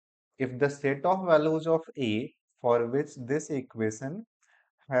if the set of values of a for which this equation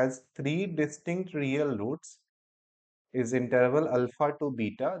has three distinct real roots is interval alpha to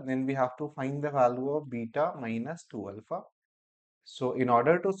beta, then we have to find the value of beta minus 2 alpha. So in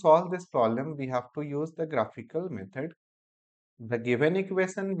order to solve this problem, we have to use the graphical method. The given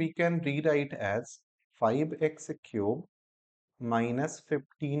equation we can rewrite as 5x cube minus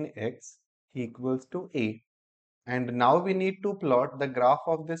 15x equals to a. And now we need to plot the graph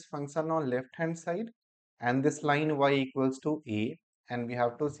of this function on left hand side and this line y equals to a. And we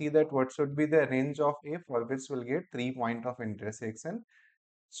have to see that what should be the range of a for which we'll get 3 points of intersection.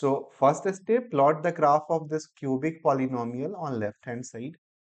 So first step, plot the graph of this cubic polynomial on left hand side.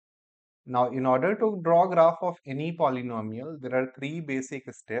 Now in order to draw graph of any polynomial, there are three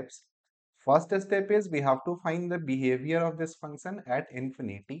basic steps. First step is we have to find the behavior of this function at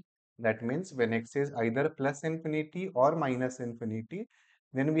infinity. That means when x is either plus infinity or minus infinity,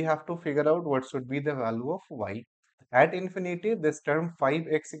 then we have to figure out what should be the value of y. At infinity, this term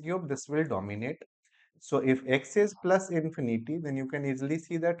 5x cube, this will dominate. So if x is plus infinity, then you can easily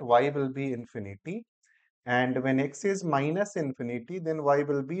see that y will be infinity. And when x is minus infinity, then y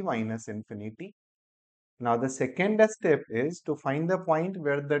will be minus infinity. Now the second step is to find the point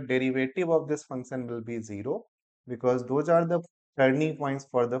where the derivative of this function will be 0, because those are the turning points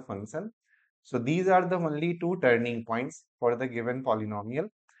for the function. So these are the only two turning points for the given polynomial.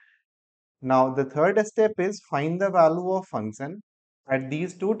 Now the third step is find the value of function at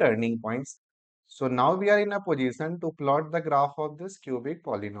these two turning points. So now we are in a position to plot the graph of this cubic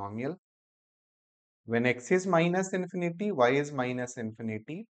polynomial. When x is minus infinity, y is minus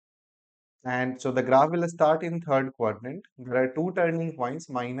infinity. And so the graph will start in third quadrant. There are two turning points,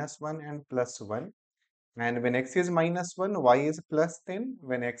 minus 1 and plus 1. And when x is minus 1, y is plus 10.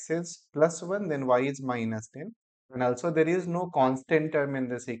 When x is plus 1, then y is minus 10. And also there is no constant term in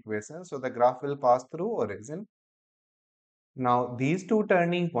this equation. So the graph will pass through origin. Now these two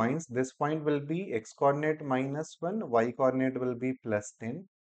turning points, this point will be x coordinate minus 1, y coordinate will be plus 10.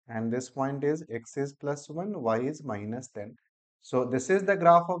 And this point is x is plus 1, y is minus 10. So this is the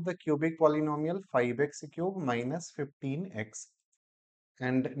graph of the cubic polynomial 5x cube minus 15x.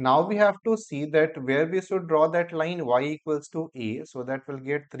 And now we have to see that where we should draw that line y equals to a, so that we'll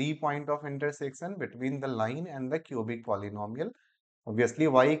get 3 points of intersection between the line and the cubic polynomial. Obviously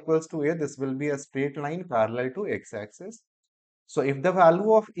y equals to a, this will be a straight line parallel to x-axis. So if the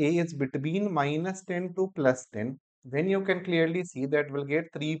value of a is between minus 10 to plus 10, then you can clearly see that we'll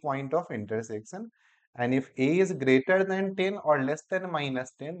get 3 points of intersection. And if a is greater than 10 or less than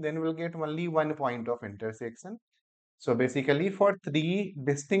minus 10, then we'll get only 1 point of intersection. So basically for three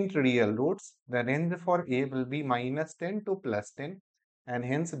distinct real roots, the range for a will be minus 10 to plus 10, and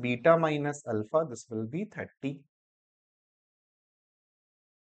hence beta minus alpha, this will be 30.